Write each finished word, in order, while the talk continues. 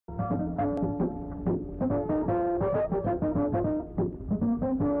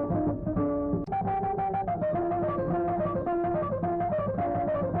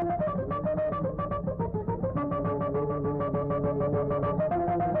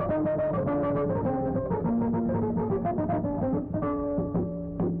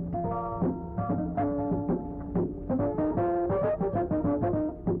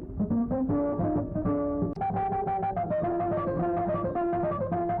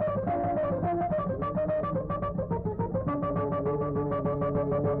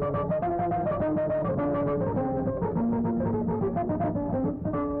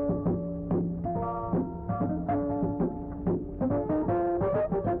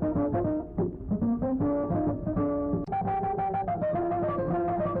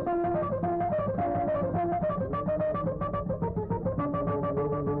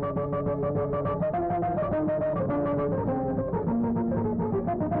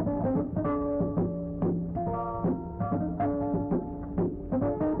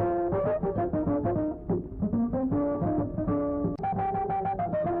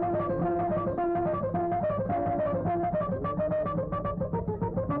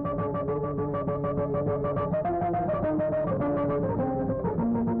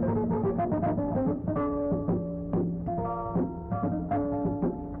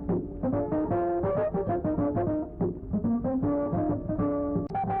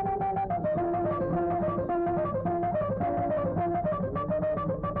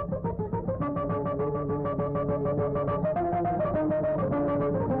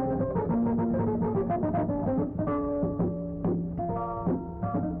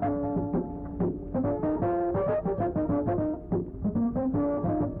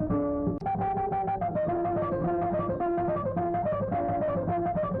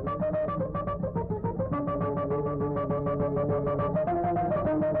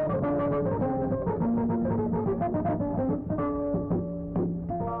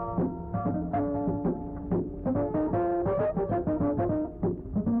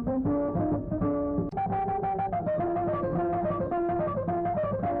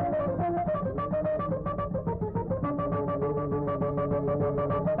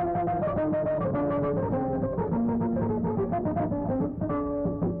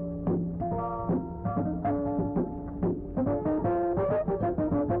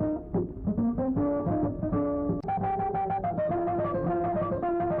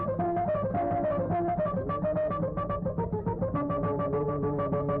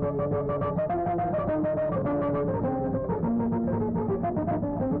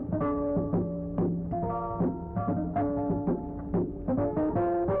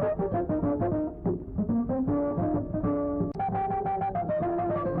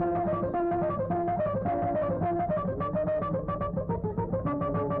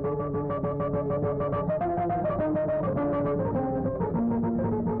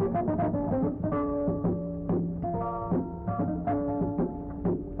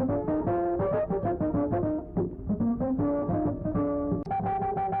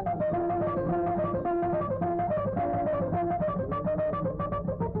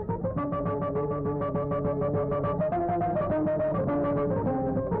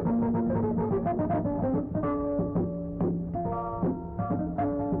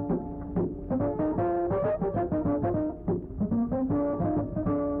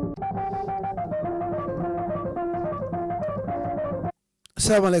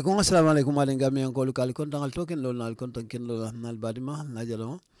assalamu alaikum alingami ankolu kali kontangal token lol nal kontan ken lol nal badima na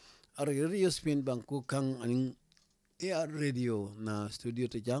jalama ar radio spin banko kan anin air radio na studio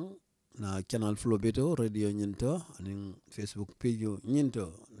te jang na channel flow beto radio nyinto anin facebook page nyinto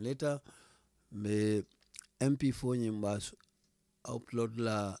later me mp4 nyimbas upload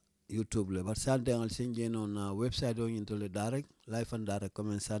la YouTube le but sante ngal senjeno na website o nyinto le direct live and direct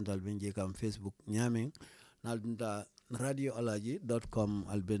comment santal benje kam facebook nyameng nal dunta radioalaji.com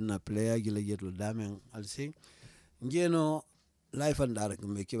albenna player gila yetul damen alsi ngeno live and direct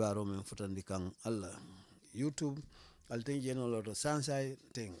me kibaro men futandi kan alla YouTube alten jeno loto sansai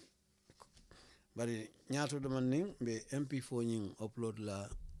ting bari nyaato do man ning be mp4 nyin upload la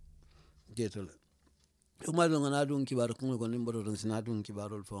getol umado ngana dun kibaro ko nimboto don sinadun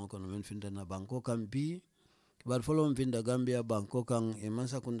kibaro fon ko men findana banko kam bi kibar folom finda Gambia banko kan e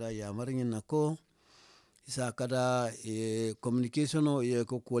mansakunda ya marin nako isa kada communication o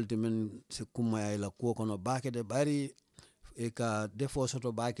ko quality men se kuma ya la ko kono baake de bari e ka defo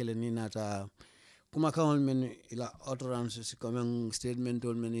soto baake le ni nata kuma kan men ila utterance si comme statement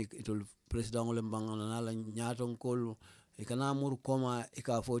on men itol president le bangana la nyaaton kol e kana mur koma e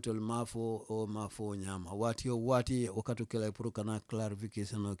ka fotol mafo o mafo nyama wati o katu kala pour kana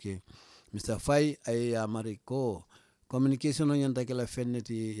clarification okay Mr. Fay ay amariko communication on yanta kala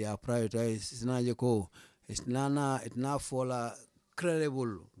fenneti ya prioritize sinaje ko itna fola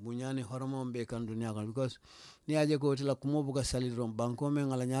credible bunyani hormon be kan dunia kan because ni aje ko tila kumo buga sali ron banko men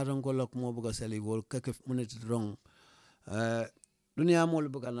ngala nyaaton ko la kumo buga sali wol kake muneti ron dunia mol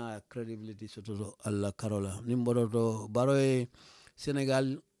buga na credibility soto alla karola nimboro do baroy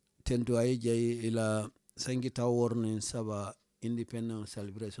Senegal tento ay jay ila sangi taworni saba independence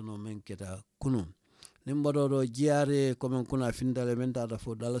celebration o men keta kunu nimboro do jiare comme kuna findale men ta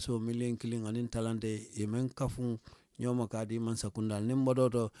fo dala so million killing anin talante e men kafu nyoma kadi man sakunda nimboro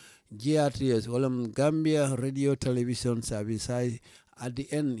do GRTS wolam Gambia Radio Television Service at the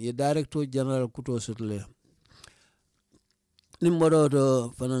end ye director general kuto sotle nimboro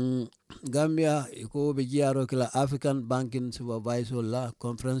do fanan Gambia ko be jiaro kila African Banking Supervisor la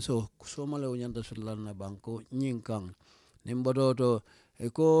conference o somale o nyanda sotla na banko nyinkang nimboro do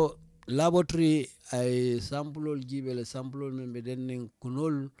ko laboratory ay sample jibele sample men be den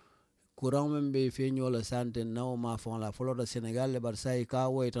kunol courant men be feñola santé naw ma fon la flora Sénégal le bar say ka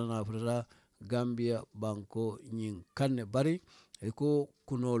waytana frata Gambia banko nyin kanne bari e ko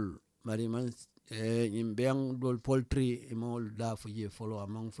kunol mari man nyim beng dol poultry e mol da fu je folo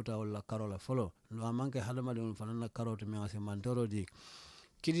amang futa wala karola folo no amanke hadama de fanana carotte me ase mantoro di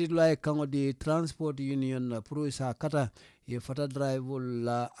kididla kango di transport union na pro sa kata ye fata drive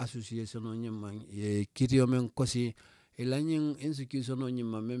la association o nyima ye kitio men kosi e lanyin institution o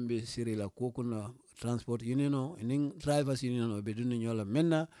nyima membe siri la kokuna transport union o ning drivers union o be dunu nyola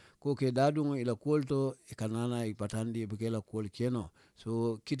menna ko ke dadungo ila kolto e kanana e patandi be kala kol keno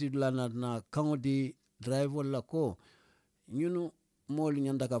so kitidla na kango di drive la ko nyunu mol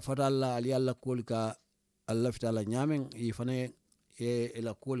nyanda ka fata la ali alla kol ka alla fitala nyamen e fane e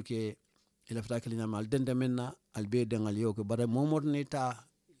la kol ke ila fata kali nyamal dende menna albe dengal yo ko bare momor ni ta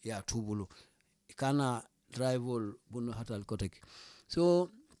ya tubulu kana drive bunu hatal kotek so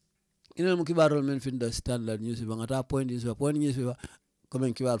ina mo kibarol men finda standard news ba ngata point is point news ba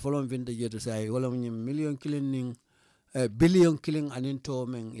comme kibar folom finda jeto say wala mo million killing billion killing anin to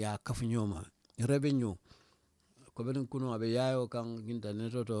men ya kafu nyoma revenue ko ben kuno abe yayo kan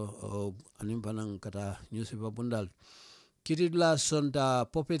internet to anin banan kata news ba bundal kitidla sonta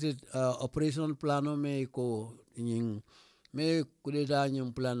poppeted operational plano me ko nyin me kudeta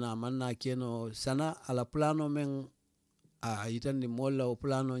nyum plana manna keno sana ala plano men a itandi molla o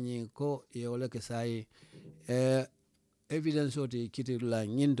plano nyi ko e wala ke sai evidence oti kitidla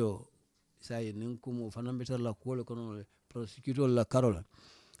nyindo sai ninkumu fanambetar la ko kono prosecutor la karola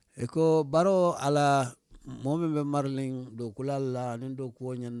e ko baro ala mombe marling do kulalla nin do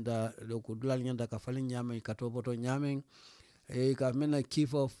ko nyanda do ko dulal nyanda ka falin nyame ka topoto nyame e ka mena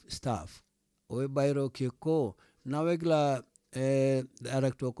chief of staff o e bayro ke ko nawegla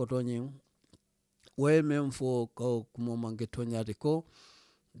director ko tonin we mem fo ko mo manke tonyade ko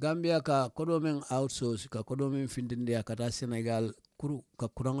Gambia ka kodo men outsource ka kodo men findinde akata Senegal kuru ka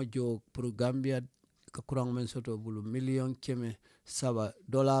kurango jo pour Gambia ka kurango men soto bulu million keme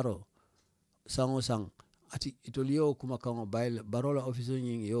 $7 sango sang ati itolio kuma kango baile barola officer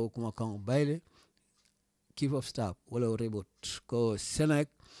nying yo kuma kango baile chief of staff wala rebot ko Senek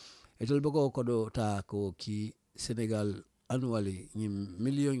itol boko kodo ta ko ki Senegal annually ni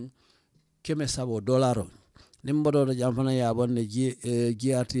million keme $7 nimbodo da jamfana ya bonne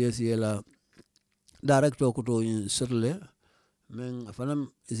GRTS yela director ko to in sirle men fanam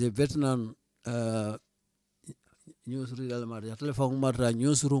is a veteran news reader marta telephone marta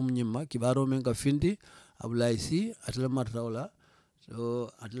newsroom nyima kibaro men ka findi abulay si atle marta wala so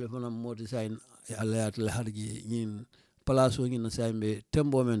atle fanam modi sign ala atle harji nyin place o nyin saybe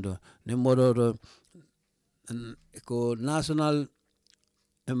tembo men do ne modo ko National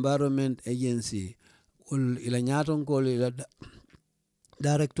Environment Agency ul ila nyaton ko ila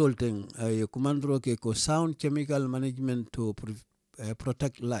director thing commandro ke ko sound chemical management to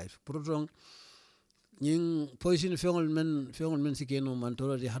protect life proton nyin position feŋol men sikeno man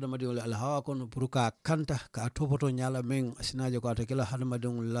toro di hadamadiŋol ala hawa kono pour ka kanta ka topoto nyala men asinaje ko atakela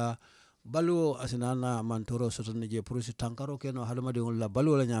hadamadiŋol la baluwo asinana man toro sotonne je pour si tankaro keno hadamadiŋol la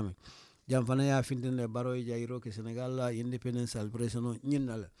baluwo la nyame jam fana ya findinde baro jayiro ke Senegal la independence celebration nyin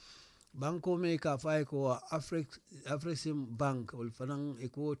nala banko me ka fay ko Afrexim Bank wal fanan e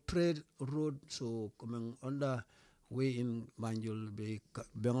ko trade road so comme onda way in Banjul be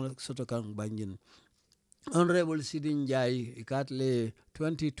bengal soto kan banjin Honorable Sidin Jai ikatle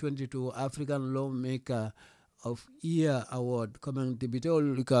 2022 African Lawmaker of Year Award coming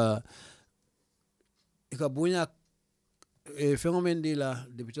debitol ika bunya phénomène di la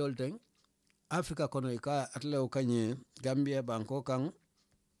debitol teng Africa kono ika atle o kanye Gambia banko kan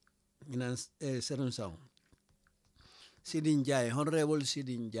ina certain song Sidin Jai Honorable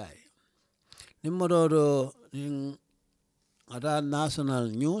Sidin Jai nimmodo in ada national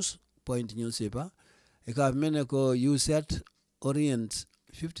news point newspaper ika meneko you set orient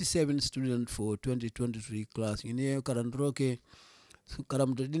 57 students for 2023 class ini karandroke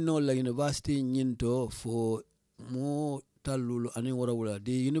karamto dinno la university nyinto for mo talulu ani warawula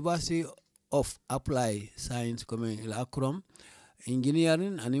the University of Applied Science comme la acronym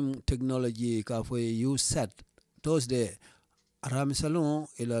engineering and technology ka fo you set Thursday aramisalon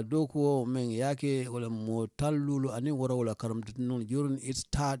ila doko men yake wala mo talulu ani warawula karamto non during its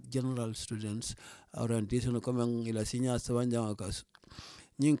third general students orientation comme ila signa sabanja kas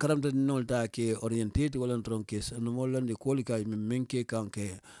nyin karamta nol ta ke orientate wala tronke no molande kolika menke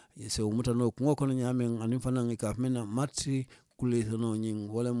kanke se umutano ko kono nyamen anin fanan ka mena matri kule no nyin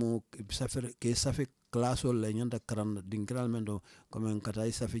wala mo safer ke safe class wala nyanda karam dinkral mendo comme kata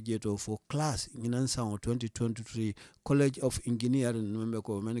safe jeto for class nyinan sa 2023 College of Engineering membe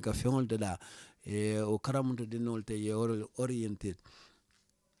ko men ka fiol de da o karamuto dinol te ye oriented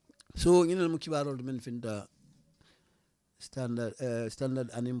so nyinal mo kibaro men finda standard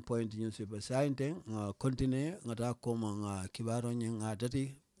anim point newspaper sainte continue ngata koma nga kibaro nga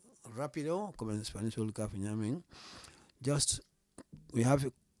dati rapido comme Spanish will ka nyaming just we have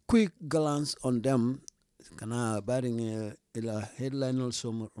a quick glance on them kana baring ila headline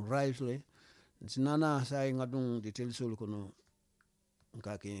also rightly sinana sai ngadung details sul kono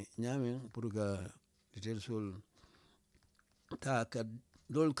ngake nyaming pour ga details sul ta ka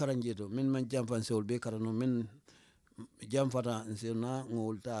dol karanjeto min man jamfan sol be karano min jamfata nsena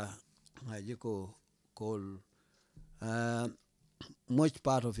ngolta ngaji ko call much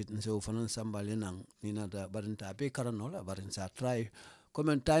part of it nso fanan sambale nang ninata barinta be karanola barinsa try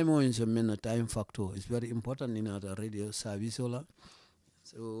comment time on so men time factor is very important in our radio service ola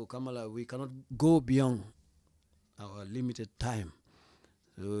so kamala we cannot go beyond our limited time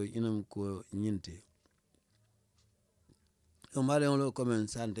so inam ko nyinte o mare on lo comment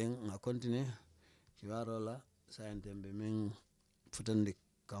santeng nga continue kiwarola saintembe men futande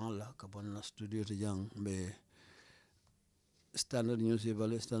kanla kabonna studio to jang be standard news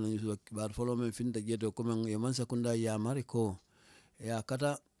bar follow men fin de jeto comme e man sakunda ya mariko ya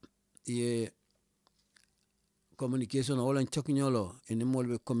kata ye communication wala choknyolo eni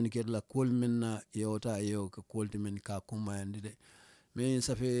molbe communicate la call men na yota yo ka call men ka kuma yandide mais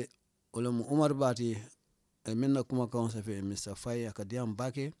ça fait wala mu Omar Bati men na kuma kan ça fait Mr Faye akadiam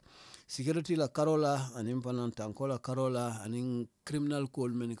bake security la karola anin fanan tankola karola anin criminal call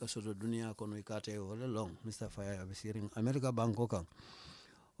men ka soto dunia kono ikate wala long Mr Faye abisiring America banko kan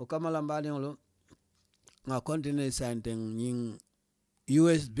o kamala mbade ngolo nga continue sainteng nying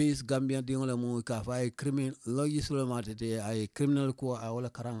US based Gambia dingola mu ka fay criminal legislative te ay criminal ko a wala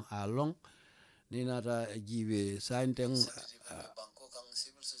karang a long ni nata jibe sainteng banko kan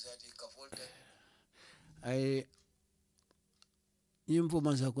civil society ka volte ay yimpo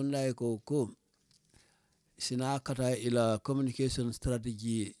man sakunda ko sina kata ila communication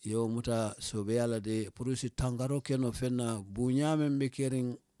strategy yo muta sobe yala de purusi tangaro keno fenna bunyame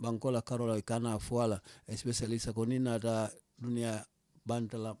mbekering bankola karola kana fuala especially sakonina da dunia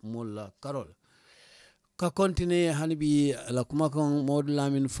bantala molla karol ka continue hani bi la kuma kon Modou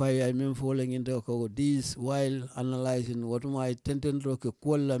Lamin Faye ay même fo la nginte ko this while analyzing what my tentendo ke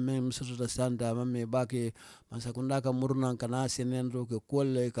kolla même soto santa mamme bake man sakunda ka murnan kana senendo ke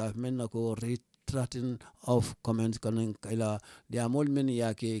kolle ka menna ko retracting of comments kanen ila dia mol men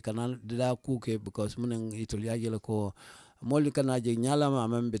yake kanal dida kuke because munen itul yagel ko mol kana je nyalama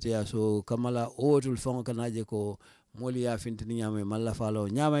amam betia so kamala otul fon kana je ko moli ya fintini nyame malla falo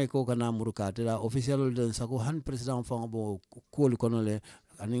nyama ko kana muruka tela official den sako han president fon bo kol kono le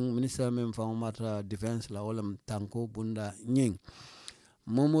aning minister mem fon mata defense la olam tanko bunda nying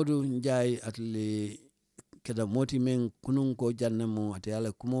Momodou Njai atli keda moti men kunun ko janne mo ate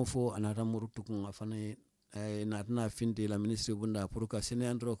ala kumo fo anata murutu kun afana natna finti la ministre bunda puruka sene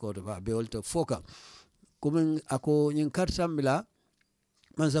andro ko ba be wolta foka kumen ako nyin karsambila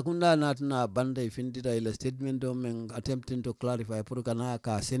man sakunda natna banda findita ila statement do men attempting to clarify puruka na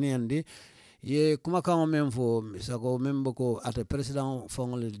ka sene andi ye kuma kama memfo sako membo ko ate president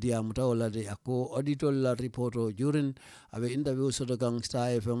fongol dia mutawala de ako auditor la reporto during abe interview soto kang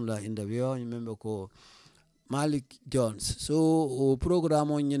Star FM la interview membo ko Malik Jones so o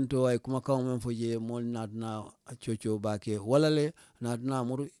programo nyento ay kuma kama memfo ye mol natna chocho bake walale natna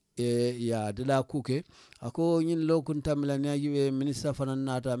muru ya dela kuke ako nyin lokun tamila ne yiwe minister fanan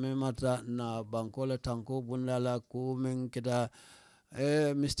nata memata na bankola tanko bundala ko men keda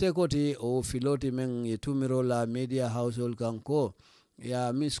mistake oti o filoti men yetumiro la media household kanko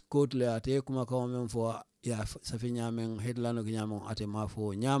ya misquote le ate kuma kama men fo ya safinya men headline ko nyamo ate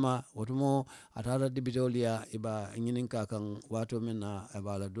mafo nyama wotumo atara dibitol ya iba nyininka kan wato men na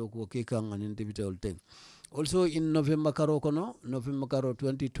abala doko ke kan anin dibitol ten. Also in November karo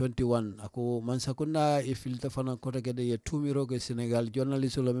 2021 ako mansakunda ifilta fana kota kede ye tumiro ke Senegal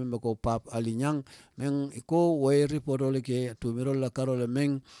journalist lo membe ko Pap Ali Nyang men ko way report ole ke tumiro la karo le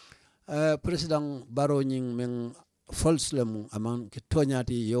men president Barrow nying men false lemu aman ke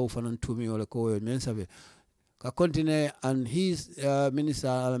tonyati yo fana tumiro le ko men sabe ka continue and his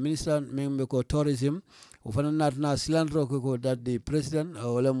minister membe ko tourism ufana natna silandro ko that the president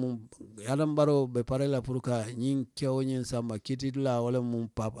wala mum Adam Barrow be parela puruka nyin kewo nyin sama kitidla wala mum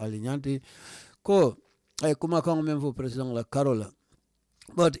Pap Ali Nyanti ko ay kuma kan memfo president la Carola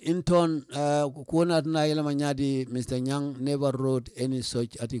but in turn ko natna yela manyadi Mr. Nyang never wrote any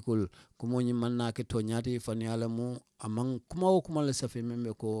such article kumo nyi manna ke to nyati fani ala mu amang kuma le safi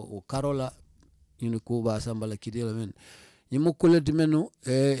membe ko o Carola yunu ko ba sambala kidela men Nimukule dimenu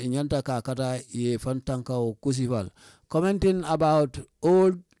nyanta ka kata ye fantanka o kusival commenting about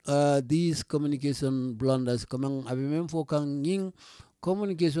all these communication blunders kamang abimem fo kan ning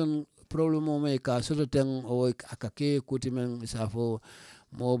communication problem o me ka soteng o akake kutimen safo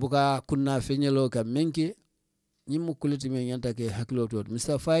mo buka kunna fenyelo ka menki nimukule timen nyanta ke haklo to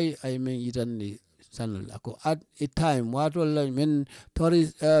Mr. Faye ay men yitandi sanal ako at a time what will men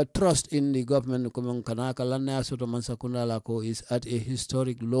trust in the government komon kanaka lanna soto mansakunda lako is at a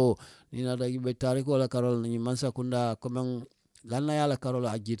historic low nina da gibe tariko la karol ni mansakunda komon lanna yala karol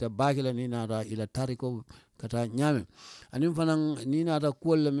ajita bagila nina da ila tariko kata nyame anim fanan nina da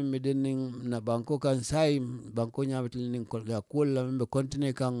kolla min medenin na banko kan sai banko nyame tilnin kolla min be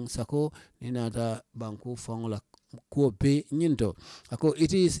continue kan sako nina da banko fangola ko be nyinto ako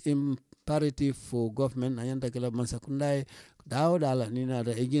it is imperative for government ayanta kala mansakundai dawo dala nina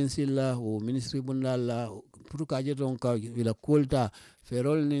da agency la o ministry bundala puruka jeton ka ila kolta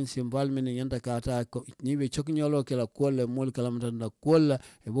ferol nin simbal min yanta kata ni be choknyolo kala kolle mol kala mtanda kolla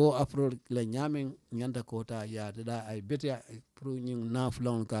e bo afro la nyamen yanta kota ya da ay beti pro nyin na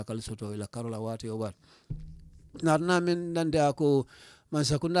flon ka kala soto ila karola wati o bat narna min dande ako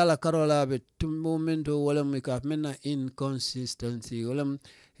mansakunda la karola be momento wala mi ka menna inconsistency wala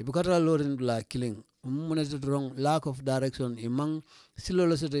ibukata lorin la killing munata wrong lack of direction imang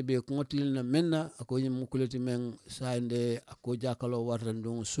silolo sote be ngotil na menna ako nyim kuleti men sainde ako jakalo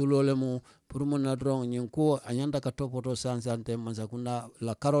warandung sulole mu pour mona wrong nyin ko anyanda ka topoto sansante mansakunda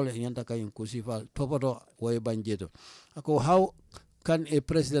la karola anyanda ka inkusifa topoto way banjeto ako how can a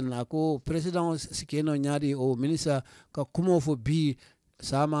president ako president sikeno nyadi o minister ka kumo fo bi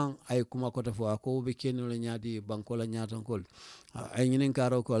sama ay kuma kota fo ako be kenno le nyadi bankola nyatankol ay nyinin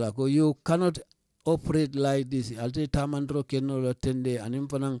karo ko la ko you cannot operate like this alte tamandro kenno lo tende anim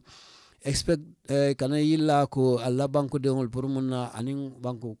fanan expect kana yilla ko alla banko dengol pour munna anin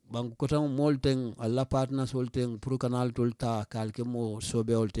banko kotan molten alla partners holten pour kanal tolta kalke mo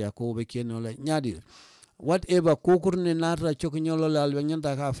sobe holte ko be kenno le nyadi whatever kokurne nata choknyolo la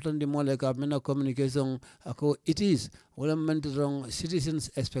alwanyanta ka afrandi mole ka mena communication ako it is wala mentong citizens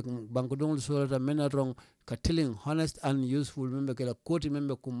expect banko dongol solata mena rong ka telling honest and useful membe kala koti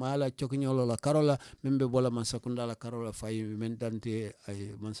membe kumala chokinyolo la karola membe bola mansakunda la karola fay men dante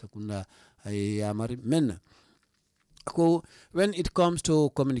ay mansakunda ay yamari men ko when it comes to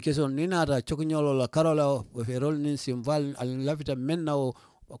communication ninata chokinyolo la karola ferol nin simval al lafita men now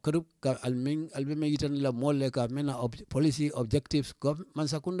karup ka almin albeme yitan la molle ka mena policy objectives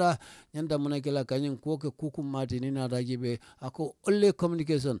mansakunda nyanda munakela kanyin ko ke kukum mati ninata jibe ako only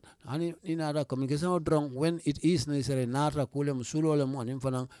communication hani ninata communication drong when it is necessary nata kule musulo le mo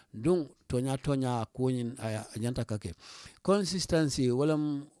fanan dung tonya kunyin nyanta kake consistency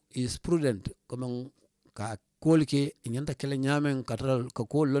walam is prudent comme ka kolke nyanta kele nyamen katral ka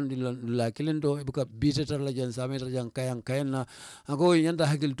ko londi la kelendo e buka bitetar la jan sametar jan kayan ako nyanta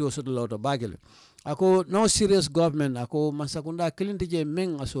hakil to so lawto bagel ako no serious government ako masakunda kelinte je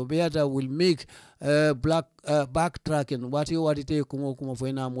men aso beata will make backtracking wati te kuma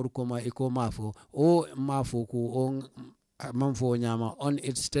foina murkoma iko mafo o mafo ko on manfo nyama on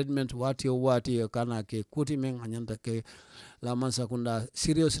its statement wati kana ke kuti men anyanta ke la mansakunda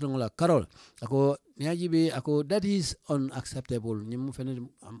serious ngola karol ako niajibe ako that is unacceptable nyimu fene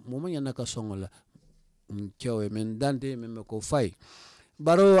mo nyana ka songola ciowe men dante men ko fay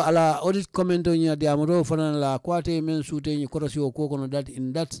baro ala audit comment nya diamoro fana la kwate men sute ni korosi o ko kono that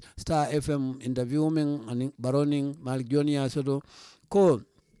in that Star FM interview men ani baroning mal jonia sodo ko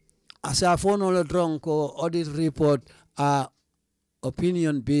asa fono le drong ko audit report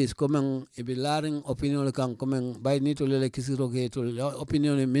opinion based comme e laring opinion kan comme bay ni to le kisiro ke to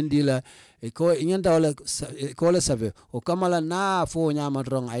opinion mendila e ko nyanda wala ko le save o kamala na fo nyama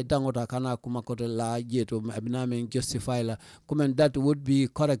drong ay dangota kana kuma ko la jeto abina men justify la comme that would be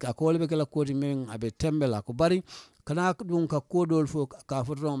correct akole be kala ko men abe tembela ko bari kana dun ka kodol fo ka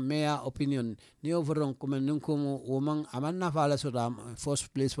fotron meya opinion ni overon comme nko mo woman amanna fala so da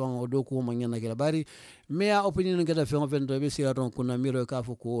first place fon o do ko mo nyana kala bari meya opinion ngata fe on do be sira don kuna miro ka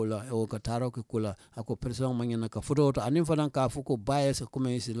fo ko la o ka taro ko kula ako person mo nyana ka foto to anim fanan ka fo ko bias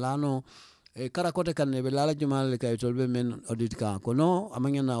comme isilano e kara kote kan be lala jumal kay tolbe men audit ka ko no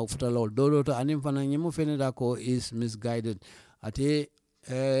amanyana o futa lol do to anim fanan nyimu fene da ko is misguided ate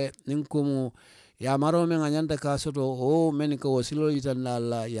ninko mo ya maro men anyanta ka soto o men ko silo itan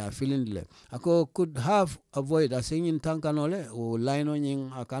la ya feeling le ako could have avoid asingin tankanole o line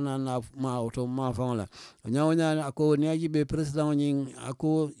nyin akana na ma auto ma fangola nyawnya ako niaji be president nyin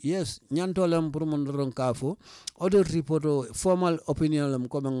ako yes nyantolem pour mon ron kafo other report formal opinion lam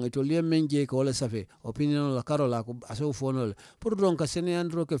ko men to le menje ko le safe opinion la karola ko aso fonol pour ron ka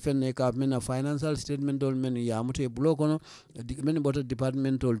senandro ke fenne ka mena financial statement dol men ya mute block no men bot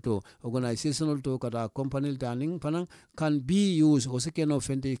departmental to organizational to kata company tanning panang can be used o sekeno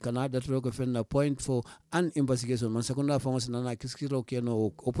fente kana that ro ko fenna point for an investigation man sekunda fongos nana kiskiro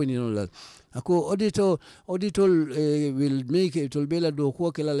keno opinion la ako auditor will make it will bela do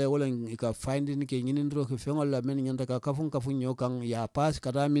ko kala le wala ka finding ke nyinin ro ko fengol la men nyanda ka kafun nyokan ya pass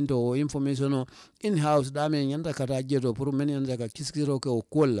kata min to information in house da men nyanda kata jeto pour men nyanda ka kiskiro ko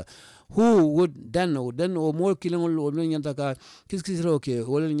kolla who would then o more killing o men nyanda ka kiskiro ke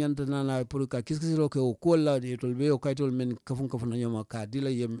wala nyanda nana pour ka kiskiro ke o kolla de to be o kaytol men kafun nyoma ka dila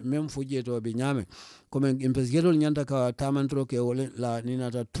ye même fuje to be nyame comme investigator nyanda ka tamantro ke wala la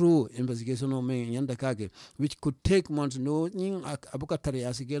ninata true investigation o men nyanda kake which could take months no ning abuka tari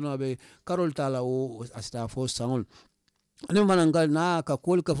asigeno be karol tala o asta fo sangol anem mananga na ka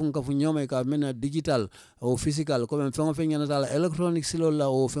kol kafun nyoma ka mena digital o physical comme fengo fe nyana tala electronic silo la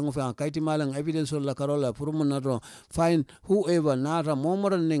o fengo fe kaiti malang evidence la karola pour mon nadro find whoever nata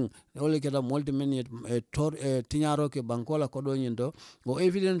momoran ning ole keda multimedia tinyaro ke bankola kodo nyindo o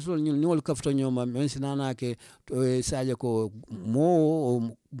evidence nyul nyol kafto nyoma mensinana ke saje ko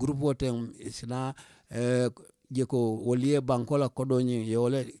mo groupe woten sina je ko wolie bankola kodo nyi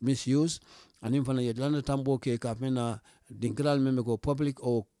yole misuse anim fana yedlanda tambo ke ka mena dinkral meme ko public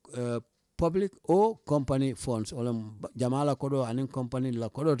or company funds or jamala kodo anin company la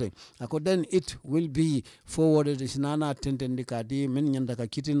kodo te ako then it will be forwarded sinana tentendi kadi men nyanda ka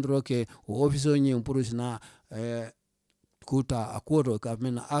kitindro ke o officer nyi purusina kuta akodo ka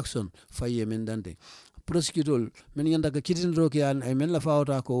mena action faye men dante prosecutor men nyanda ka kitindro ke an men la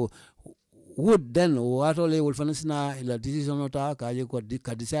fawta ko would then watole will fansina la decision ota ka je ko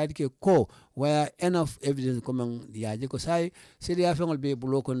ka decide ke ko where enough evidence comme ya je ko sai c'est dia fengol be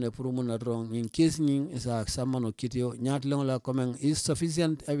bloco ne pour mon ron in case ni isa samano kitio nyat long la comme is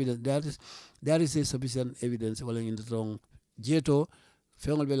sufficient evidence there is a sufficient evidence wala in ron jeto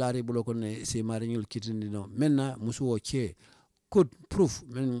fengol be laari bloco ne se marignol kitindino menna musu o che could proof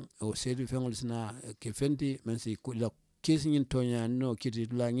men o seedi fengol sina ke fenti men si la case in Tonya no kiti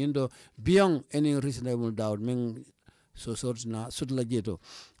la ngindo beyond any reasonable doubt men so sort na sutla jeto.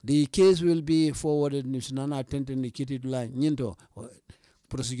 The case will be forwarded nana attending the kiti la ngindo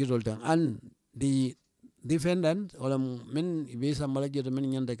prosecutor and the defendant or men visa malajeto men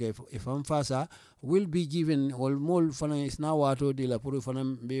nyanda ke if am fasa will be given all mol fana is now wato de la puru fana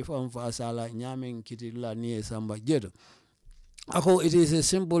be fam fasa la nyamen kiti la ni samba jeto. Ako it is a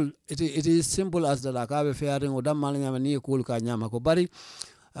simple it is simple as the lakabe faring or damal nyama ni cool ka nyama ko bari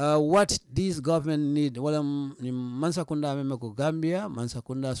what this government need walam mansakunda memeko Gambia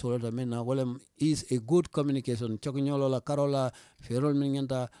mansakunda solota mena walam is a good communication choknyolo la karola ferol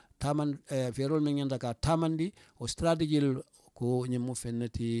mengenta taman ferol mengenta ka tamandi o strategy ko nyemu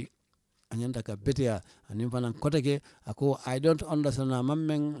fenati anyanta ka betia animfana koteke ako I don't understand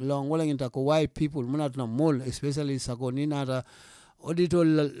mameng long wala nginta ko why people munatna mol especially sako ninata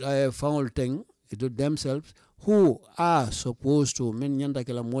auditor foul thing to themselves who are supposed to men nyanta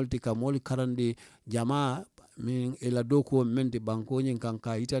kala multika moli karandi jamaa min ila doko men de banko nyin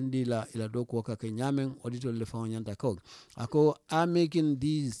kanka itandi la ila doko ka kenyamen auditor le foul nyanta ko ako are making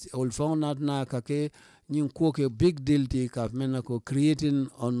these all found out na kake nyin ko ke big deal ti ka men ko creating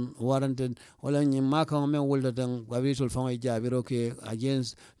unwarranted wala nyin maka men wolda dan gabitul foul jabiro ke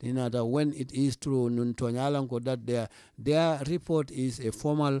against dinata when it is true nun to nyalan ko that their report is a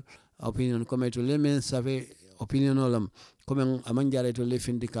formal opinion comme to lemen save opinion olam comme amanjare to le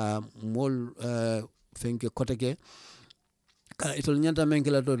findika mol fenke koteke kala itol nyanta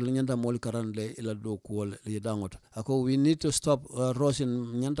menkela to nyanta mol karande ila do ko le dangot ako we need to stop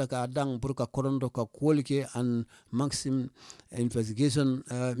rushing nyanta ka dang pour ka korondo ka kolke and maximum investigation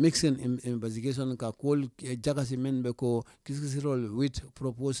mixing investigation ka kol jagasi men be ko kiskisirol with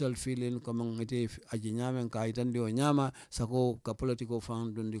proposal feeling comme ite aji nyamen ka itandi o nyama sako ka political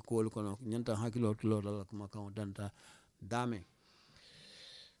fund dundi kol kono nyanta hakilo to la kuma ka danta dame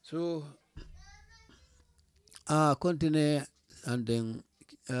so continue and then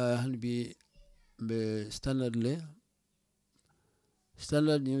be standard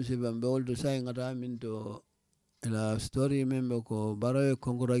news be all the saying ata min to la story membe ko baro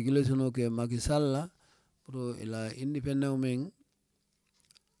congratulation ke Macky Sall pro ila independent men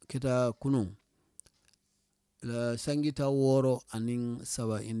kita kunu la sangita woro aning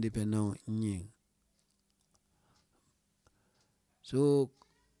sawa independent nyi so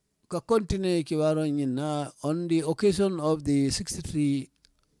ka continue kiwaro nyina on the occasion of the 63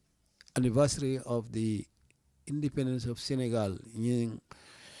 anniversary of the independence of Senegal nyin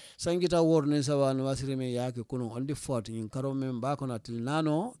sangita warne sawa anniversary me yake kuno on the 4th nyin karo men ba kono til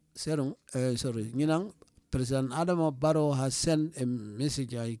nano serung sorry nyinang President Adama Barrow has sent a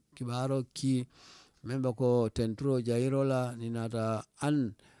message ay kibaro ki member ko tentro jairola ninata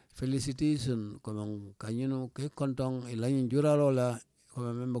an felicitation comme kanyino ke kontong ilayin jurarola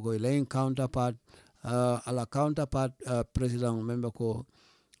comme member ko ilayin counterpart ala counterpart president member ko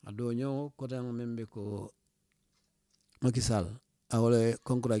adonyo kotang member ko Macky Sall awole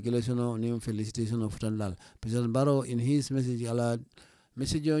congratulations ni felicitation of Tandal President Barrow in his message ala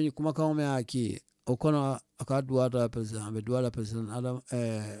message yo kuma kawme aki okono akadwata president abedwala president Adam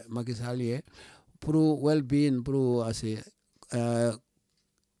Macky Sall pro well-being pro ase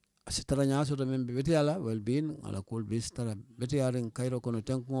taranya so men betiala well-being ala kul bistara betiaren Cairo kono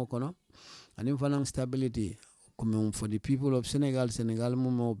tenko kono anim fanang stability comme for the people of Senegal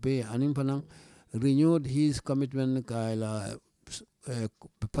mo be anim fanang renewed his commitment kaila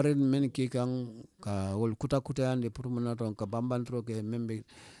prepared men ki kan ka wol kuta ande pour monaton ka bambantro ke membe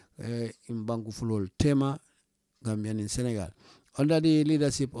imbangu fulol tema Gambian in Senegal under the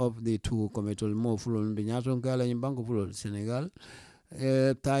leadership of the two committal mo fulol binyaton kala imbangu fulol Senegal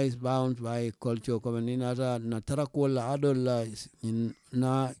ties bound by culture comme ni nata na tarakola adola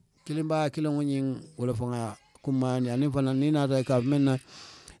na kilimba kilonyin wala fanga kumani anifana ni nata ka menna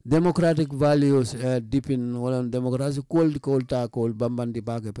democratic values deep in wala democracy cold bambandi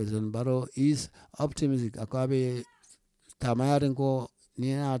bake President Barrow is optimistic akabe tamayaren ko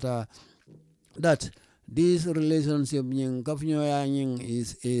ni nata that this relationship yin kafnyo ya yin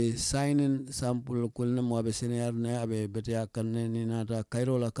is a signing sample kulna mo be senior na abe betia kanne ni nata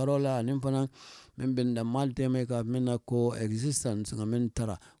karola animfana membenda malte me ka mena co existence ngamen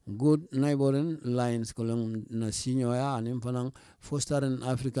tara good neighboring lines kolon na sinyo ya animfana fostering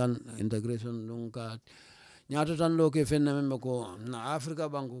African integration dunka nyato tan lo ke fenna membe ko na Africa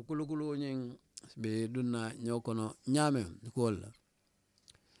banko kulukulu nyin be dunna nyokono nyame ko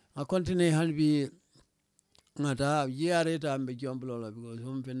a continue halbi ngata yare ta ambe jomblo la because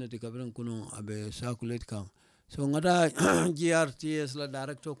hum fenati kabren kuno abe circulate kam so ngata GRTS la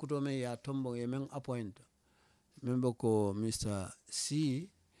director kuto me ya tombo ye men appoint member ko Mr. C.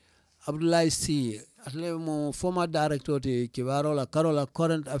 Abdullah C. Atlemo former director to KIBARRO la Karola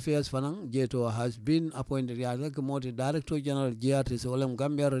Current Affairs Fanang Jeto has been appointed as Director General GATS Olem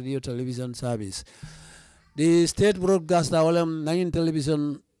Gambia Radio Television Service. The state broadcaster Olem 9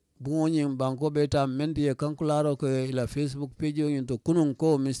 television Buonying Banco Beta Menti Kankularo ko ila Facebook page into Kunung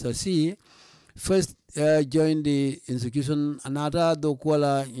ko Mr. C. First joined the institution another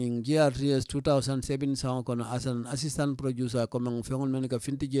dokwala in GRTS 2007 sound as an assistant producer coming from Menica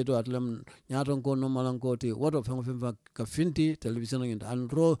Finti Jeto at Lem Nyaton Kono Malankoti, what of Finti television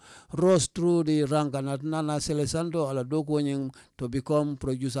and rose through the rank and at Nana Celesando ala dokwoning to become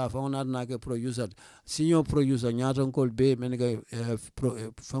producer, found nake producer, senior producer Nyaton called Bay Menica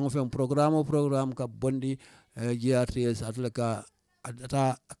program ka Bondi GRTS Atleka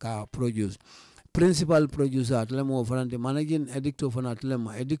ka produce. Principal producer at Lemo Fanante, managing editor for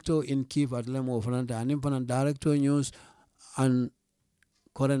Atlema, editor in chief at Lemo Fanante, and impanant director news and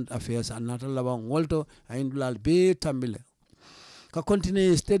current affairs and Natalabang Walto and Lal Be Tambile. Ka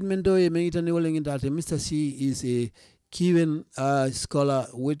continue statement do Megitani Walling that Mr. C is a Cuban scholar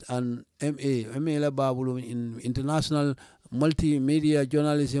with an MA Babulu in international multimedia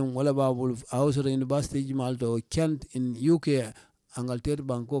journalism, Wallababul, House University Malto, Kent in UK. Angleterre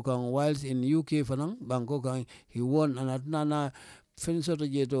Bangkok, whilst in UK Fanang Bangkok he won an Adnana Fensoto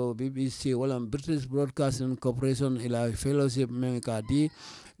Jeto BBC Wallam British Broadcasting Corporation ila fellowship Menka di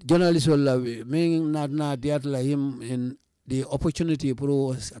journalist wala meng nadna diatla him in the opportunity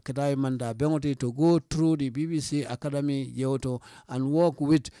pro akadai manda bengoti to go through the BBC Academy Yoto and work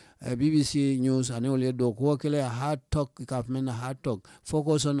with BBC News and only do workele hard talk hard talk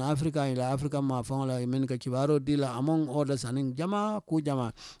focus on Africa ila Africa ma fangla Menka Kibaro dila among others and jama ku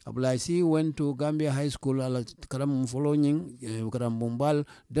jama Abulaisi went to Gambia High School ala karam following karam Mumbal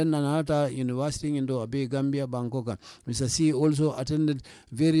then Nanata University in Abe Gambia Bangkok. Mr. C also attended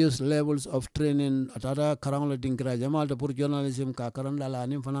various levels of training atata karangla dinkra jamal ta pur journalism ka karanda la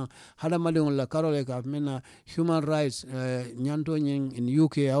nim fana hada madon la karole ka mena human rights nyanto nying in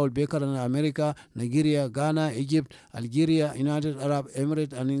UK all baker in America, Nigeria, Ghana, Egypt, Algeria, United Arab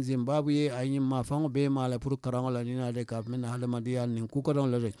Emirates and in Zimbabwe ayim mafango be mala pur karangla nina de ka mena hada madia nin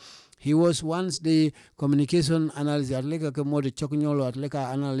kukodon la. He was once the communication analyst at Leka Kemode Choknyolo at Leka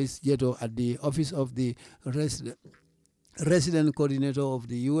analyst Jeto at the office of the resident coordinator of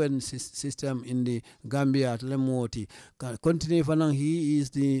the UN system in the Gambia at Lemoti. Continue Fanang, he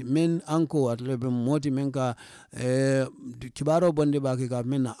is the main anchor at Lemoti Menka Kibaro Bondebaki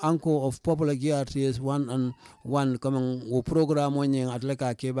Mena anchor of popular GRTS 1 and 1 coming o program when at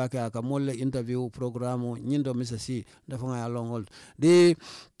Leka Kebaka Kamole interview program Nindo Mr. C. Dafanga along hold. The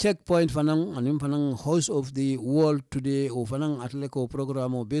checkpoint Fanang and Impanang host of the world today o Fanang Atleko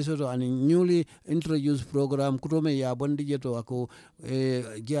program o Besoto and newly introduced program Kurome ya Bondi Jeto ako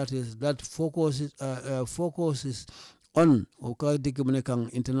GRTS that focuses on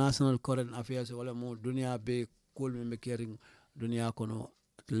okadikimunekang international current affairs wala mo dunia be kul me caring dunia kono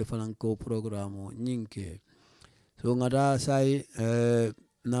telephone ko programo nyinke so ngada sai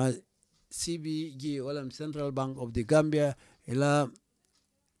na CBG wala Central Bank of the Gambia ila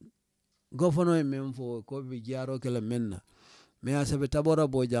governor memfo ko bi jaro kala menna me asabe tabora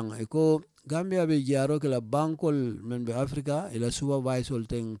bojang eko Gambia be jaro kala bankol men be Africa ila supervisor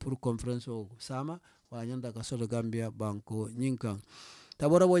teng pour conference o sama wa nyanda ka soto Gambia banko nyinkan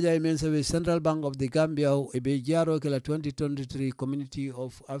tabora boja men sabe Central Bank of the Gambia e be jaro kala 2023 Community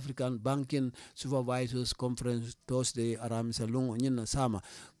of African Banking Supervisors Conference Thursday aram salung nyina sama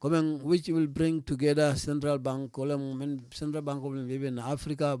coming which will bring together Central Bank kolem men Central Bank of in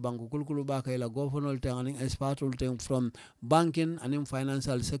Africa banko kulkulu ba kala governor tang expertul tang from banking and in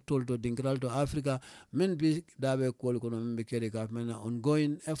financial sector to dinkral to Africa men bi dabe kol kono be kere ka men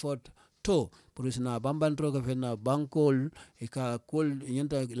ongoing effort to Purusna Bambantro Gafena Bankol, Eka Kol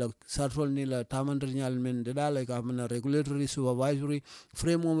Yenta la Sarfol Nila Tamandrial Men Dedala Gamana regulatory supervisory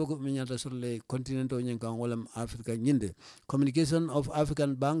framework Minyata Sole Continental Yankan Africa Yinde. Communication of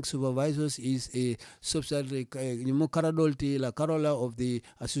African Bank Supervisors is a subsidiary Mukaradolti La Carola of the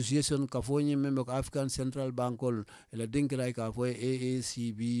Association California member of African Central Bank La Dinkirai Kafwe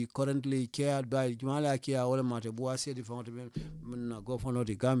AACB currently chaired by Jumala Kia Olamate Buase the fountain governor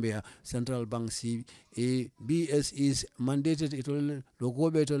of Gambia Central Bank BS is mandated it will go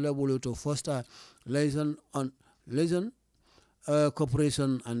better level to foster liaison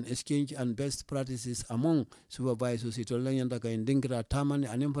cooperation and exchange and best practices among supervisors. It will nyanda ka indingra taman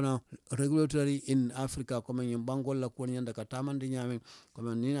animpana regulatory in Africa comme bangol la ko nyanda ka taman di nyame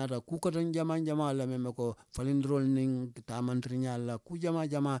comme ni ata ku ko tan jama la meme ko falindrol ning taman trinyala ku jama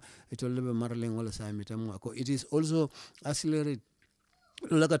it will be marling wala samitam ko it is also accelerate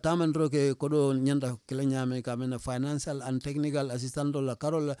laka taman roke kodo nyanda kila nyame kamena financial and technical assistant la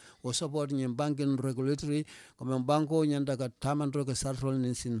karola o support nyem banking regulatory comme banko nyanda ka taman roke sartol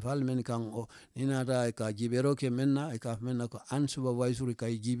nin sinfal men kan o inata ka jibero ke menna ka menna ko unsupervisory ka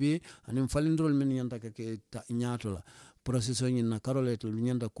jibe anim falindrol men nyanda ka ke nyatola process nyin na karola to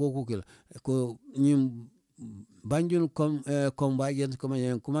nyanda koku ko nyim Banjun convergence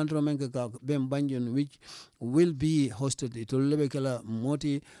command men ka bem Banjun which will be hosted. It will lebe kala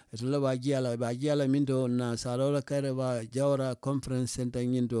moti it will ba giala minto na sarola kare ba jawra conference center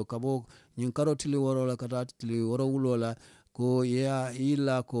nyindo kabo nyin karotili woro la katatili woro ulola ko ya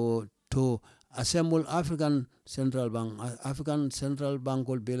ila ko to assemble African Central Bank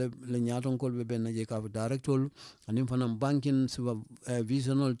kol bele le nyaton kol be ben je ka directol anim fanam banking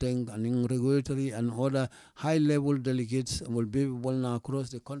supervisional thing and regulatory and other high level delegates will be bolna across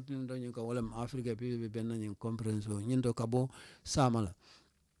the continent don ka wala Africa be ben nyin conference nyindo kabo samala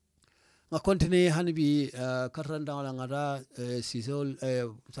ma continue hanbi karanda wala ngada sisol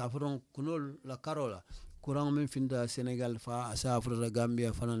safron kunol la karola kurang men finda Senegal fa safra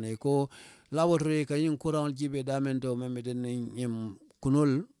Gambia fanane ko lawore kayin kurang jibe damento memeden nyem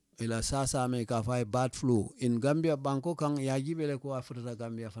kunol ila sasa me ka fay bad flu in Gambia banko kan ya jibe le ko afrika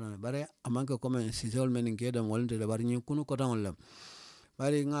Gambia fanane bare amanka comme sisol men ngedam wolde le bar nyin kunu ko tan lam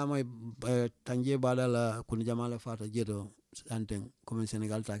bari ngama tanje badala kun jamala fata jedo anten comme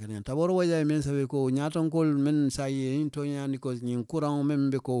Senegal ta ken taboro waya men sabe ko nyaton kol men sayi to nyani ko nyin kurang men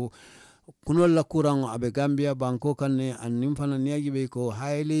be ko kunol la kurang abe Gambia banko kanne annim fana niagi be ko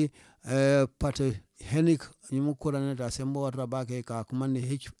highly pathogenic nyimu kurane ta sembo watra bake ka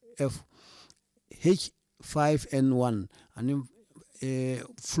kumande H5N1 annim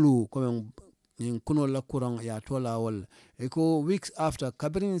flu comme kunol la kurang ya tola wal eko weeks after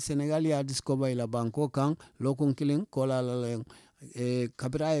kabrin Senegal ya discover la banko kan lokon killing kola la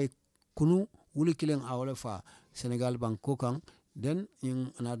kabira kunu wuli killing awle fa Senegal banko kan then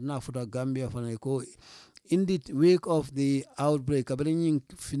in another for Gambia fanako in the wake of the outbreak kabring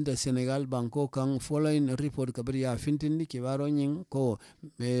finda Senegal banko kan following a report kabria fintindi kibaro nyin ko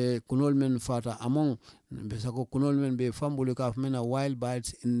kunol men fata among besako kunol men be fambulu ka mena wild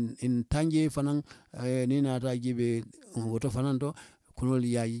bites in tanje fanan nina tajibe woto fananto kunol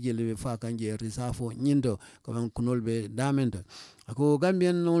ya yijele fa kanje risafo nyindo ko kunol be damento ako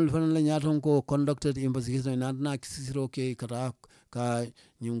Gambian nol fanan la nyaton ko conducted investigation na kisiro ke kata ka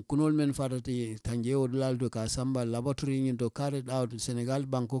nyum kunol men fatati tanje o laldo ka samba laboratory nyindo carried out Senegal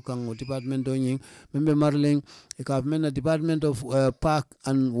banko kan department do nyin membe marling e ka men department of park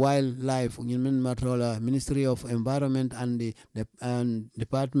and wildlife nyin matrola Ministry of Environment and the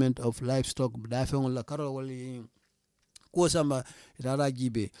Department of Livestock dafon la karo wali ko samba rara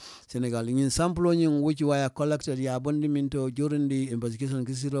jibe Senegal in sample nyin which were collected ya bondi minto during the investigation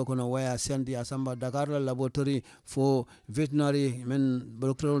kisiro kono wire sent the asamba Dakar laboratory for veterinary men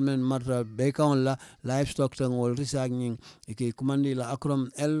doctoral men matra beka la livestock tang wol research nyin ke commandi la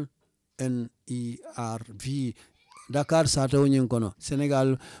acronym LNERV Dakar sato nyin kono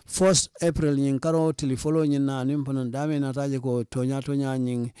Senegal 1st April nyin karo telefolo nyin na nimponon dame na taje ko tonya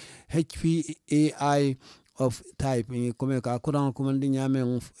nyin HPAI of type comme ka kurang kumandi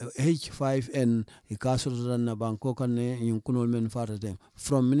nyame H5N ikasuru na banko kanne yin kunol men farate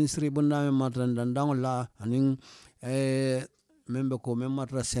from ministry bunda me matran dandang la aning membe ko men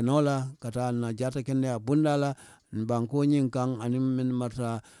matra senola kata na jata kende abunda la banko nyin kang anim men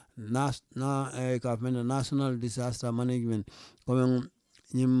matra ka men national disaster management comme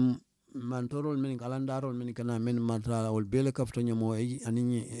nyim mantorol men kalandarol men kana men matra ol bele kafto nyamo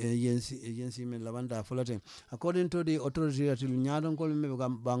ani agency men lavanda folate according to the authority at nyadon kol me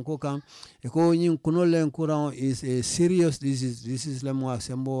banko kan e ko nyin kunolen courant is a serious this is lemwa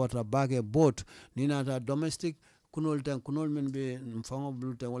sembo wata bage boat ninata domestic kunol men be fango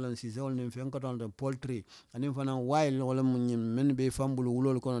blute wala si zol nem fen katon de poultry anim fana wild wala men be fambulu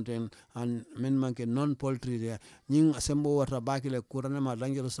wulol kono ten and men manke non poultry de nyin sembo wata bakile kurana ma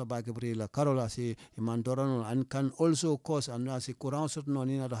dangero sabake pri la karola si mantorano and can also cause and as courant sot no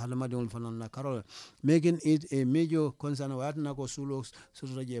ni na halama de fana na karola making it a major concern wat na ko sulo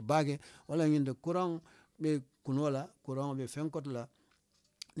soto je bage wala nyin de courant be kunola courant be fen kotla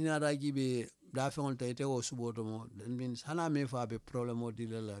ni na raji be da fe on tayte o suboto mo that means hana me fa be problem o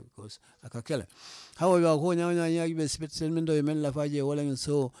dilala because akakele however ko nya be statement do men la faje wala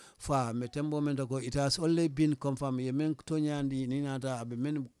so fa me tembo men ko it has only been confirmed ye men to nyandi ni nata abe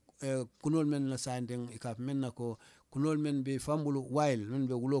men kunol men la sanding ikap men nako kunol men be fambulu while men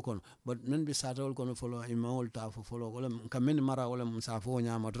be wulo kon but men be satol kono follow imawol ta fo follow wala kamen mara wala musafo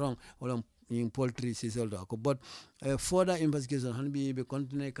nyama drong wala in poultry sisol ko but further investigation han be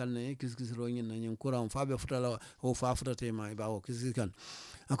continue kan ne kis ro nyin na kuram fa be futala o fa futate ma ba o kis kan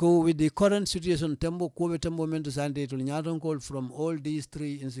ako with the current situation tembo ko be tembo men to sande to nyaton call from all these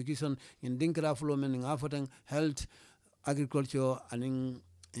three institutions in dinkra flow men in African health agriculture and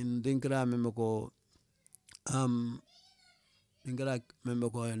in dinkra memeko dinkra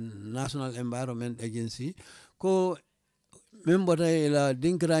memeko National Environment Agency ko member la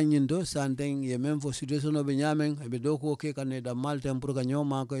dinkra nyindo santeng ye memfo situation obe nyamen be doko ke kanne da maltem pour ka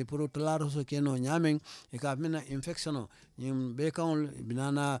nyoma ko pour tlaro so keno nyamen e ka mena infection nyim be kan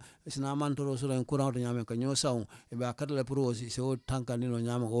binana sina mantoro so en courant nyamen ka nyosaw e ba katale pour aussi so tankani no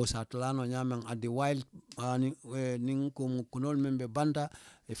nyamen o satlano nyamen at the wild ning kunol membe banda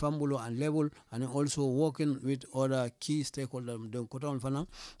e fambulo and level and also working with other key stakeholders don koton fana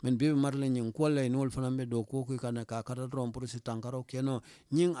men be marle nyin kolle nol fana be do ko kana ka kata drom pour si tankaro keno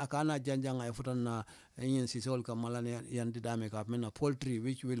nyin akana janjanga e futanna yin si sol kamalane yandi dame ka mena poultry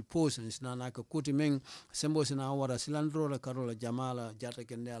which will pose sinana ka kuti men sembo sina wara silandro la karola jamala jata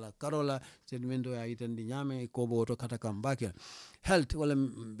kende ala karola sedmendo ya itandi nyame ko bo to kata kambake health wala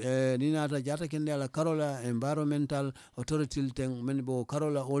ninata jata kende ala karola environmental authority ten men bo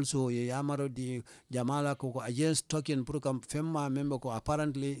karola also ye yamaro di jamala ko against token pour kam femma membe ko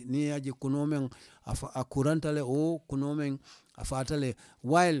apparently ni aji kunomen akurantale o kunomen afatale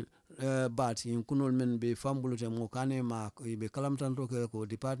while but in kunol men be fambulute mo kane ma be kalamtan to ko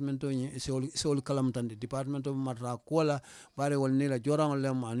department ni sol kalamtan department of matra kola bare wol ni la joran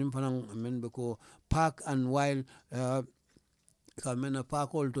lem anim fanan men be ko park and wild ka mena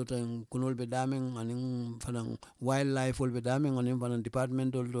pakol to tan kunol be damen anin fanan wildlife wol be damen anin fanan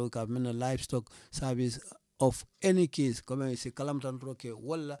departmental do ka mena livestock service of any case comme si kalamtan roke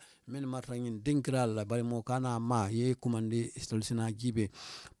wala men martangin dinkral la bari mo kana ma ye kumande istolsina jibe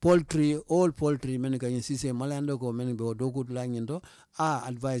poultry all poultry men ka yin sise malando ko men be dogut la ngindo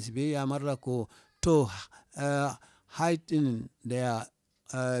advice be ya marla ko to heighten their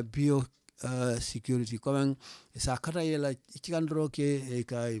bio security comme sa kata yela ikandro ke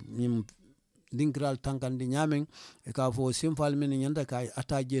ka nim dinkral tankandi nyamen e ka fo simfal men nyanda ka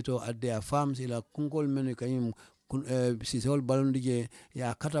ataje to at their farms ila kungol men kayim sisol balondije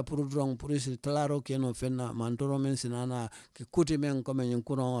ya kata pour drong pour si claro keno fenna mantoro men sinana ke kuti men comme nyen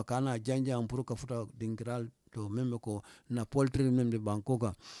kuron kana janja pour ka futa dinkral to membe ko na poultry membe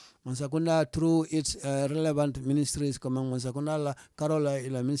bankoka Mansakunda through its relevant ministries comme Mansakunda la Carola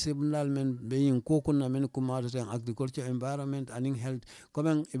ila ministry bundal men being kokuna men kumata agriculture environment and health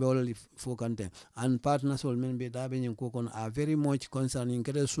comme ibawli fokante and partners all men be dabe nyen kokon are very much concerning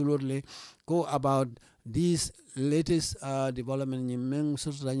kede sulorle go about these latest development in men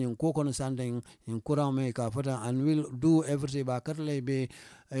sura nyen kokon sanding in kurame ka fata and will do everything ba karle be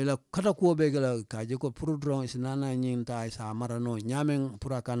ila kata ko be gala kaje ko prodron sinana nyin ta sa marano nyamen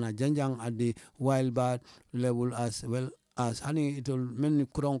purakana janjang at the wild bird level as well as hani itol men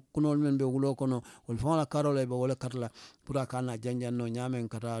kunol men be wulo kono wol fona karole be wala katla purakana janjang no nyamen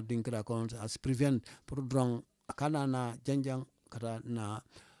kata dinkra kon as prevent prodron kana na janjang kata na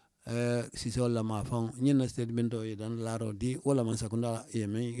sisola ma fon nyin statement o dan laro di wala man sakunda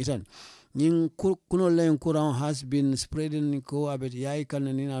yeme itan nyin kuno len kuran has been spreading ko abet yai kan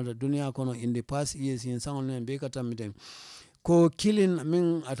ni na dunia kono in the past years in sangon be katamiten ko killing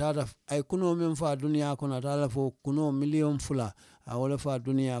min atata ay kuno min fa dunia kono atala fo kuno million fula wala fa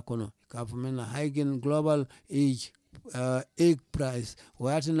dunia kono ka fu men high global egg price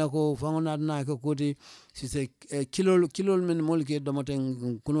wati nako fangona na ko koti si se kilo men molke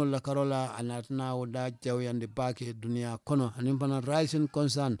domoten kuno la karola anatna oda jawyande bake dunia kono anim pana rising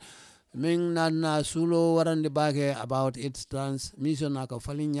concern men na sulo warande bake about its transmission aka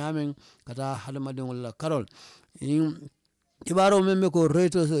falin nyamen kata hadamade wala karol KIBARRO membe ko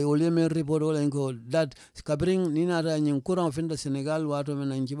reto wole men report wala ko that kabring nina da nyin courant finda Senegal wato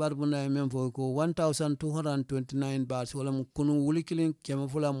men kibar bunda men fo ko 1229 baht wala kunu wuli kilin kema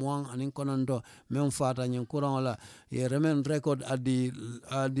fula muang anin konondo men fata nyin courant wala ye remen record at the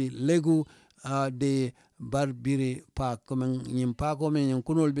legu de Barbiri Park comme ñim park o men ñin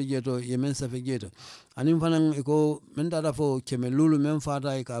kunol be jeto ye men safe jeto anim fanan ko men dada fo keme lulu men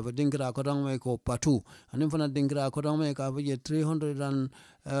fata e ka fa dinkira ko tan me ko patu anim fanan dinkira ko tan me ka fa je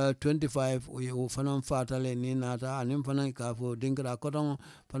 325 o fanan fata le ni nata anim fanan ka fo dinkira ko tan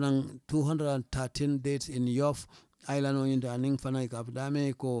fanan 213 dates in Yoff Island o yinta anim fanan ka fa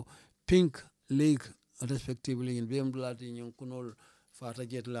dame ko Pink Lake respectively in bem dulati ñin kunol fata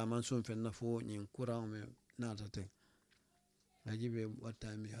jet la man sum fen na fo ñin courant me nata te ajibe what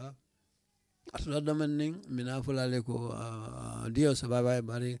time we have atula daman ning mina fulale ko dio sababa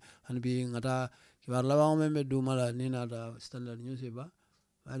bari hanbi ngata kibar lawa me be dumala ni nata standard newspaper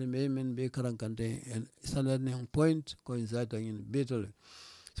bari me men be karankante standard ning point coincide in betole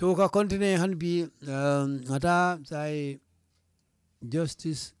so ka continue hanbi ngata sai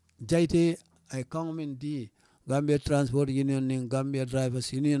justice jaite ay kangmen di Gambia Transport Union ning Gambia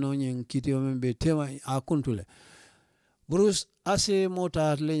Drivers Union on ning kiti o be tema akuntule Bruce ase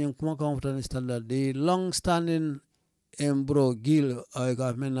mota le ning kuma kan standard the long standing imbroglio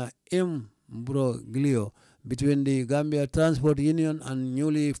imbroglio between the Gambia Transport Union and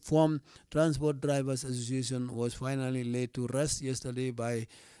newly formed Transport Drivers Association was finally laid to rest yesterday by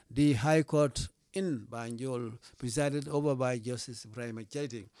the High Court in Banjul, presided over by Justice Ibrahim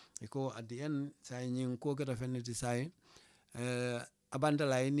Chaiti. Because at the end, signing Kokata Fenity sign,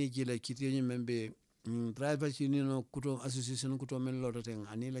 Abandala any Gila Kitty member, Drivers Union Kuto Association Kuto Men Lottering,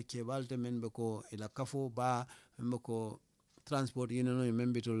 Anila Kebalte Membeko, Ila Kafo Ba, Membeko Transport Union,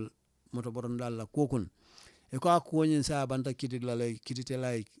 member to Motoborandala Kokun. Eko Akuan sa Banta Kitty like Kitty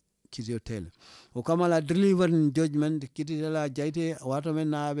Hotel. Okamala delivering judgment Kitty la Jaite,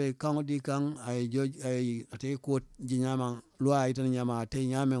 Waterman Abe, County Kang, I judge I take quote Jinyama, Lua Itanyama,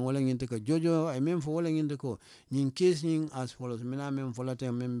 Tanyam and Walling into Jojo, I mean for Walling into Co. Nin casing as follows Menam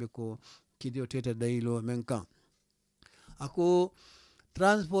Folate Membeko, Kitty Hotel Dailo Menka. Ako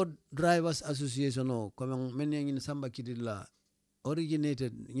Transport Drivers Association, coming many in Samba Kitty la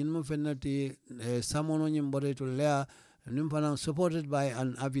originated in Mufenati, someone in Bore to Lea. Supported by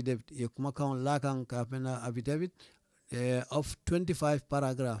an affidavit, Kumakang Lakang Kapena affidavit of 25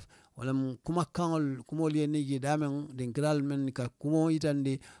 paragraph. Walam Kumakang Kumoli Nigi Damang, the Gralman Kumo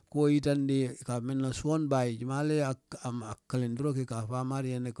Itandi, Ko Itandi, Kamena sworn by Jumale Kalendroki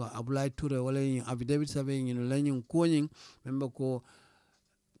Kafamari and applied to the Walling affidavit surveying in Lenin Koning, member ko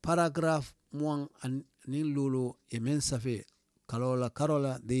paragraph Muang and Nilulu Imensafe. Carola,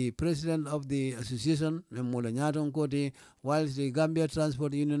 the president of the association, whilst the Gambia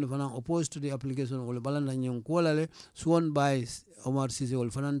Transport Union opposed to the application of Balananyang Kuala, sworn by Omar Sisi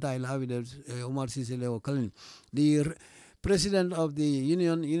Olfananta, Omar Sisi Leo Kalin. The president of the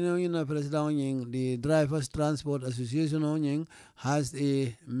union president, the Drivers Transport Association, has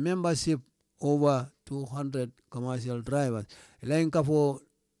a membership over 200 commercial drivers. Elaine Kafo,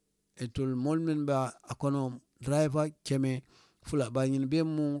 etul molmember akono driver keme fula banyin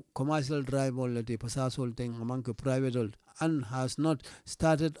bemu commercial driver lete pasasol teng among private and has not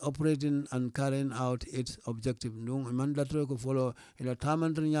started operating and carrying out its objective. Nung mandatory ko follow ila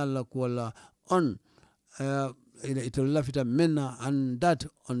tamandri nyalla kola on it will lafita mena and that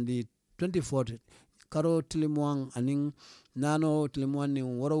on the 24th karo tilimuang aning nano tilimuang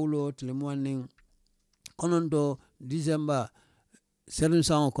ning warawulo tilimuang ning konondo December 7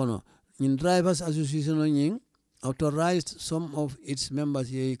 sang kono in Drivers Association ning authorized some of its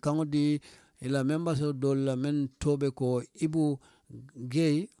members ye kangodi ila members of dola men tobeko ibu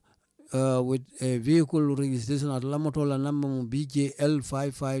gay with a vehicle registration at Lamotola number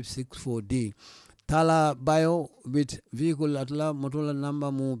BJL5564D. Tala Bio with vehicle at Lamotola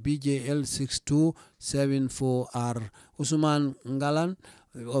number BJL6274R. Usman Ngalan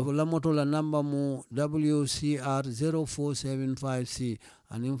of Lamotola number WCR04755C.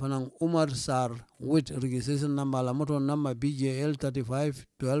 And Infanang Umar Sar with registration number Lamotola number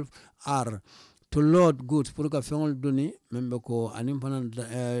BJL3512R. To load goods Puruka Fengol Duni, Membeko, and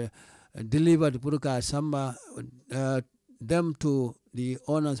Infanang delivered Puruka Samba them to the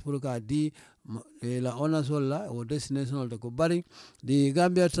owners Puruka D la owners or destination of the Kubari, the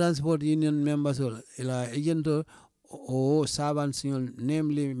Gambia Transport Union members la agent or servants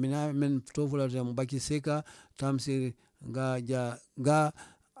namely Minamen Tofula Mbaki Seka, Tamsi Ga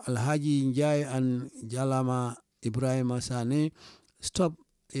Alhaji Njai and Jalama Ibrahim Sane stop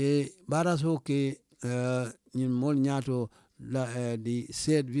a barasoke in Molnyato the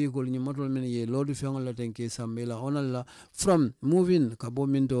said vehicle in motor many load fengola tenke sambela onala from moving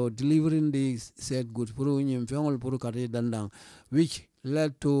kabominto delivering the said goods puru in fengol puru kare dandang which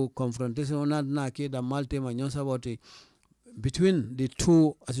led to confrontation on na ke da malte manyosa boti between the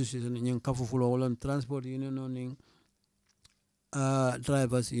two associations in Kafufulo Transport Union on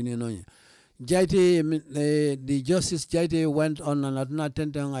Drivers Union on. Jaite, the Justice Jaite went on and at not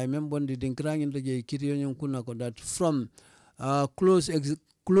tending. I remember the Dinkrang in the Kirion Kunako that from close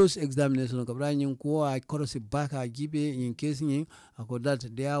examination of Brian Ko, I cross it back, I give in case that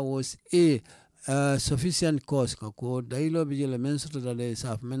there was a sufficient cause kako dailo bijele mensuto that they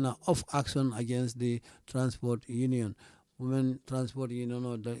have mena of action against the transport union. Women transport union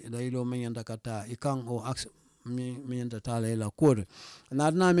no dailo menyanda kata ikang o action menyanda tala ila kod.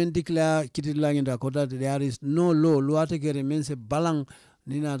 Na men declare kitila nginda kota there is no law luate kere mense balang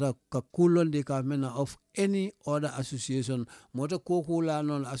nina da kakulon de ka mena of any other association moto kokula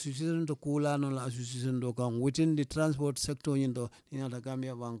non association to kula non association do kan within the transport sector yindo nina da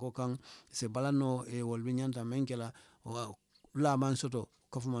Gambia banko kan se balano e wolbinyanta menkela la man soto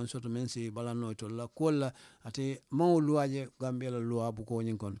kafu man soto mensi balano to la kola ate mawluaje Gambia la loi bu ko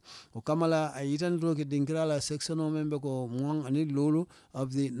nyinkon o kamala ayitan do ke dinkrala section o membe ko muang ani lulu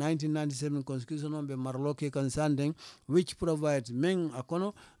of the 1997 constitution on be marloke consanding which provides men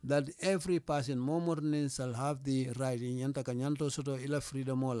akono that every person momorne shall have the right in yanta kanyanto soto ila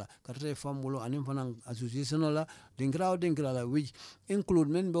freedom ola karte fambulo anim fanan association ola dinkrala which include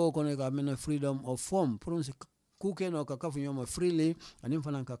men be ko ne ga men freedom of form prononce kuke no kakafu nyoma freely anim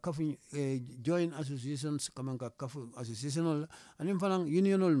fanan kakafu join associations kaman kakafu associational anim fanan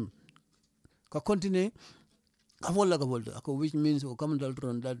unional ka continue ako which means o come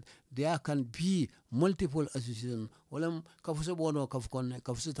that there can be multiple associations walam kafu bono kafu konne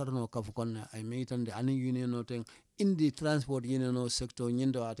kafu tarno kafu konne I meet and any union no thing in the transport union sector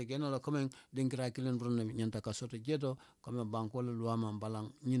nyindo ategeno la komen dinkra kilen bronne nyanta ka soto jeto comme banko la luama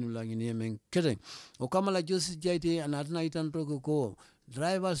balang nyinu la nyine men kete o kamala Justice Jaite anatna itan to ko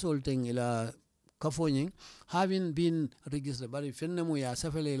drivers holding ila Kafonyi, having been registered, but if ya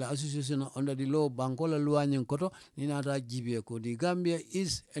safele la association under the law, Bankola Luanyan Koto, Ninata Gibiako, the Gambia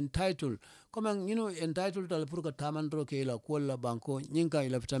is entitled. Come entitled to Purka Tamandro la Kuala Banco, Ninka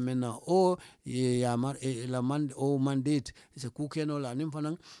Ilaftamena, or mandate is a cookeno la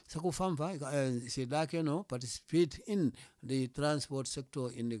Nimfanang, Sakufamfa, Sedakeno, participate in the transport sector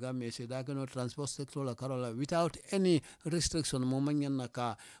in the Gambia, Sedakeno transport sector la Carola without any restriction,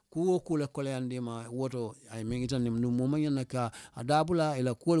 Momanyanaka. Kuo kula kole andima woto I mean it anim no momanya ka adabula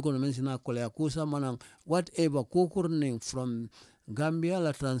ila kuo kono mensina kole akusa manang whatever kukurning from Gambia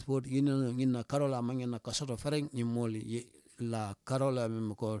la transport in Carola manya na kasoto fereng ni moli la Carola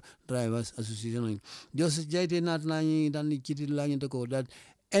memko drivers association just jaite nat nani dan kiti la nyito ko that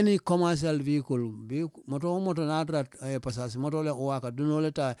any commercial vehicle moto nadrat pasas moto le waka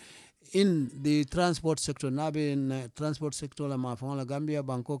dunoleta in the transport sector, Nabi in transport sector, la Mafala Gambia,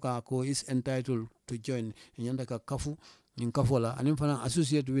 Bangkok, is entitled to join in Yandaka Kafu, in Kafola, and if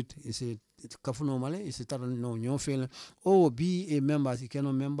associate with is a Kafu normally, is a no new fail, or be a member, he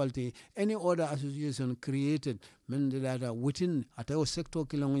cannot member any other association created within at our sector,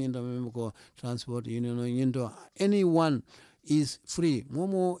 Kilong transport union, anyone is free.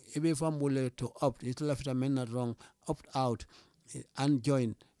 Momo ebe fambule to opt, it's left a men wrong, opt out and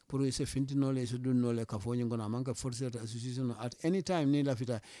join. Puru ise finti nole ise dun nole kafonyi ngona manka force association at any time ni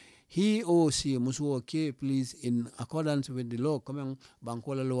lafita he or she musu okay please in accordance with the law coming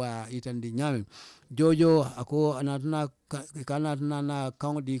bankola law itandi nyame jojo ako anatna kanatna na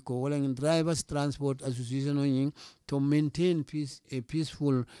county ko wala drivers transport association yin to maintain a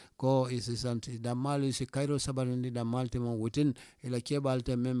peaceful coexistence the mal is Cairo sabarindi the maltemo within ila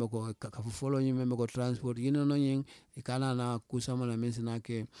kebalte member ko ka follow member ko transport no yin ikana na kusama na mensina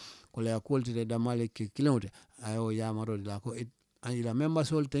ke ko la quality de damale ke kilometer ayo ya maro la ko ila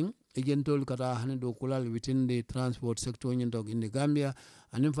members holding agentol kata hani do kulal within the transport sector in the Gambia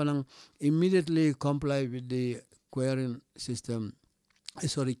and then immediately comply with the querying system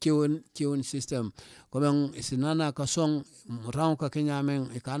queuing system comme sinana ka song rango ka kenyamen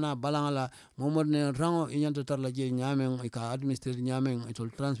ikana balangala momodne rango inyanta tarla je nyamen ika administer nyamen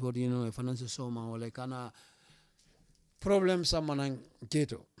itol transport finance soma wala kana problem samanan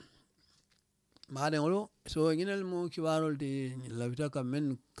keto maadengolo so nginel mo kibarol de la vita ka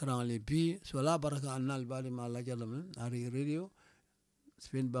men krangle bi so la baraka annal bali ma la jalam ari radio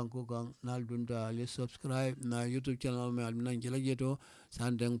spin banko kan nal dunda le subscribe na YouTube channel me alna jela jeto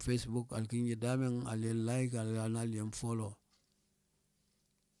sandeng Facebook alkinje damen ale like ale anal yem follow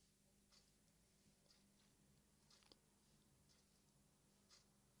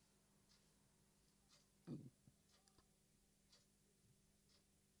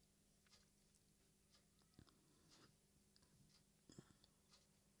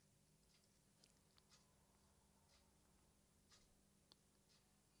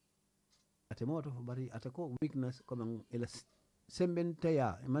ate moto bari ate ko weakness comme ila semben taya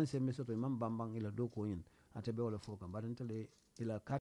man sembe soto man bambang ila do ko yin ate be wala foka bari ntele ila